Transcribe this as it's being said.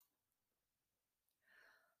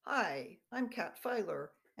Hi, I'm Kat Filer,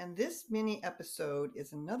 and this mini episode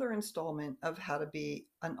is another installment of How to Be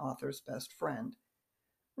an Author's Best Friend.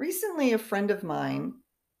 Recently, a friend of mine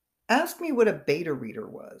asked me what a beta reader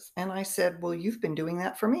was, and I said, "Well, you've been doing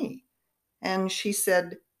that for me." And she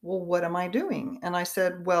said, "Well, what am I doing?" And I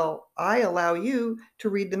said, "Well, I allow you to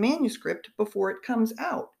read the manuscript before it comes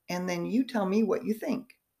out, and then you tell me what you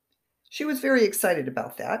think." She was very excited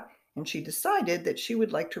about that, and she decided that she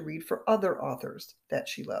would like to read for other authors that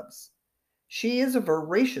she loves. She is a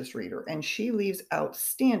voracious reader and she leaves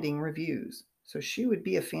outstanding reviews, so she would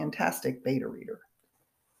be a fantastic beta reader.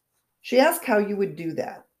 She asked how you would do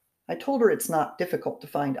that. I told her it's not difficult to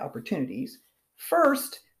find opportunities.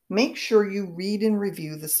 First, make sure you read and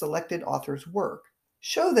review the selected author's work.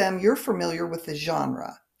 Show them you're familiar with the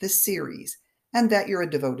genre, the series, and that you're a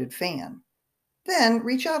devoted fan. Then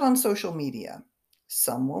reach out on social media.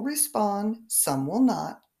 Some will respond, some will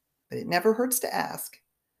not, but it never hurts to ask.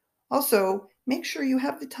 Also, make sure you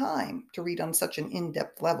have the time to read on such an in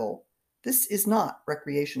depth level. This is not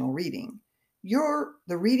recreational reading. You're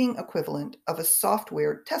the reading equivalent of a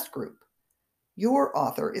software test group. Your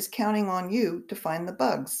author is counting on you to find the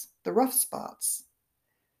bugs, the rough spots.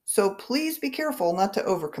 So please be careful not to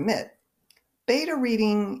overcommit. Beta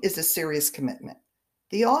reading is a serious commitment.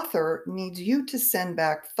 The author needs you to send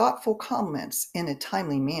back thoughtful comments in a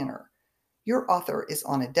timely manner. Your author is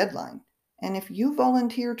on a deadline, and if you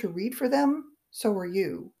volunteer to read for them, so are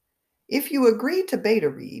you. If you agree to beta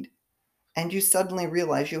read and you suddenly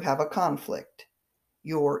realize you have a conflict,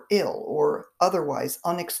 you're ill or otherwise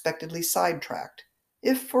unexpectedly sidetracked,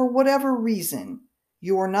 if for whatever reason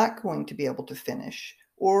you are not going to be able to finish,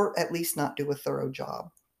 or at least not do a thorough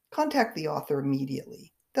job, contact the author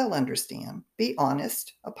immediately. They'll understand. Be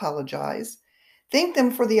honest, apologize, thank them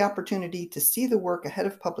for the opportunity to see the work ahead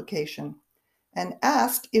of publication, and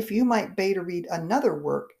ask if you might beta read another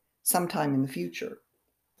work sometime in the future.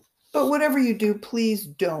 But whatever you do, please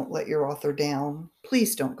don't let your author down.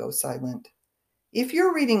 Please don't go silent. If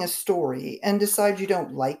you're reading a story and decide you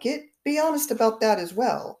don't like it, be honest about that as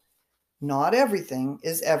well. Not everything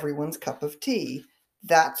is everyone's cup of tea.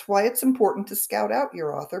 That's why it's important to scout out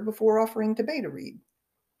your author before offering to beta read.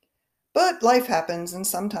 But life happens, and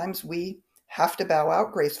sometimes we have to bow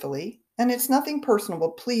out gracefully, and it's nothing personal,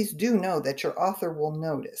 but please do know that your author will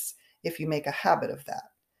notice if you make a habit of that.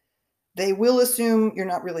 They will assume you're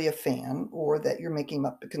not really a fan or that you're making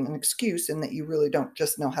up an excuse and that you really don't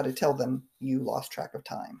just know how to tell them you lost track of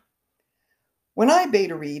time. When I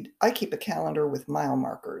beta read, I keep a calendar with mile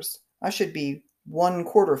markers. I should be one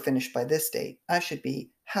quarter finished by this date. I should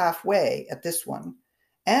be halfway at this one.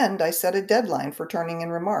 And I set a deadline for turning in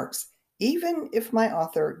remarks, even if my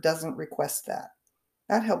author doesn't request that.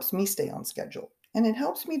 That helps me stay on schedule, and it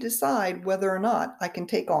helps me decide whether or not I can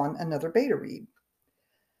take on another beta read.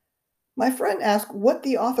 My friend asked what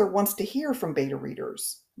the author wants to hear from beta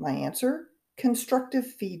readers. My answer: constructive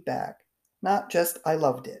feedback, not just "I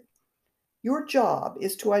loved it." Your job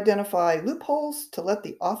is to identify loopholes, to let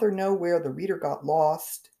the author know where the reader got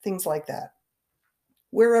lost, things like that.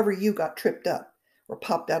 Wherever you got tripped up or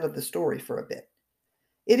popped out of the story for a bit.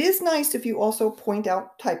 It is nice if you also point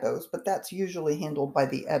out typos, but that's usually handled by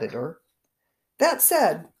the editor. That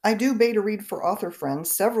said, I do beta read for author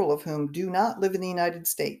friends, several of whom do not live in the United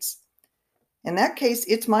States. In that case,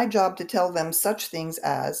 it's my job to tell them such things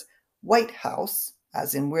as White House,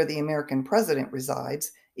 as in where the American president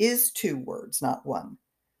resides, is two words, not one.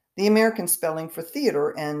 The American spelling for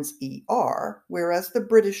theater ends ER, whereas the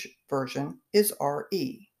British version is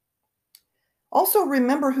RE. Also,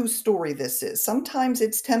 remember whose story this is. Sometimes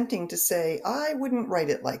it's tempting to say, "I wouldn't write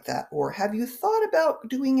it like that," or "Have you thought about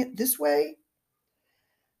doing it this way?"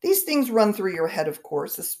 These things run through your head, of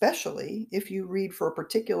course, especially if you read for a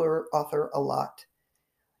particular author a lot.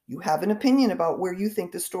 You have an opinion about where you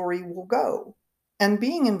think the story will go. And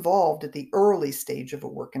being involved at the early stage of a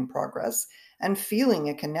work in progress and feeling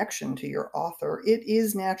a connection to your author, it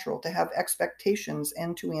is natural to have expectations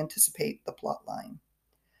and to anticipate the plot line.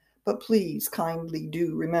 But please kindly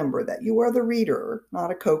do remember that you are the reader,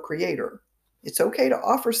 not a co-creator. It's okay to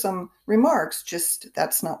offer some remarks, just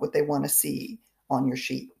that's not what they want to see on your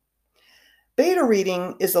sheet. Beta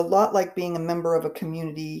reading is a lot like being a member of a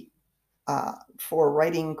community for a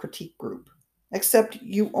writing critique group, except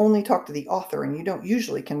you only talk to the author and you don't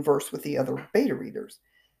usually converse with the other beta readers.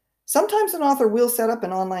 Sometimes an author will set up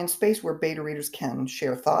an online space where beta readers can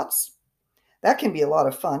share thoughts. That can be a lot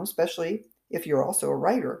of fun, especially if you're also a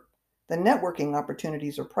writer. The networking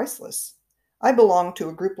opportunities are priceless. I belonged to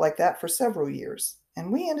a group like that for several years,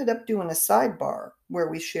 and we ended up doing a sidebar where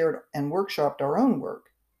we shared and workshopped our own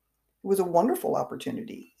work. It was a wonderful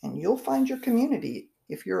opportunity, and you'll find your community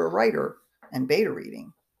if you're a writer and beta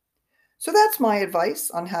reading. So that's my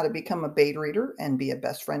advice on how to become a beta reader and be a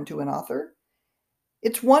best friend to an author.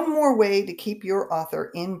 It's one more way to keep your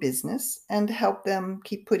author in business and help them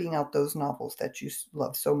keep putting out those novels that you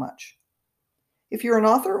love so much. If you're an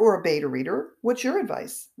author or a beta reader, what's your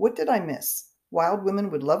advice? What did I miss? Wild Women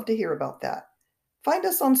would love to hear about that. Find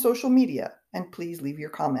us on social media and please leave your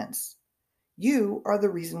comments. You are the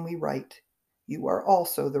reason we write. You are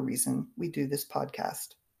also the reason we do this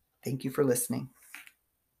podcast. Thank you for listening.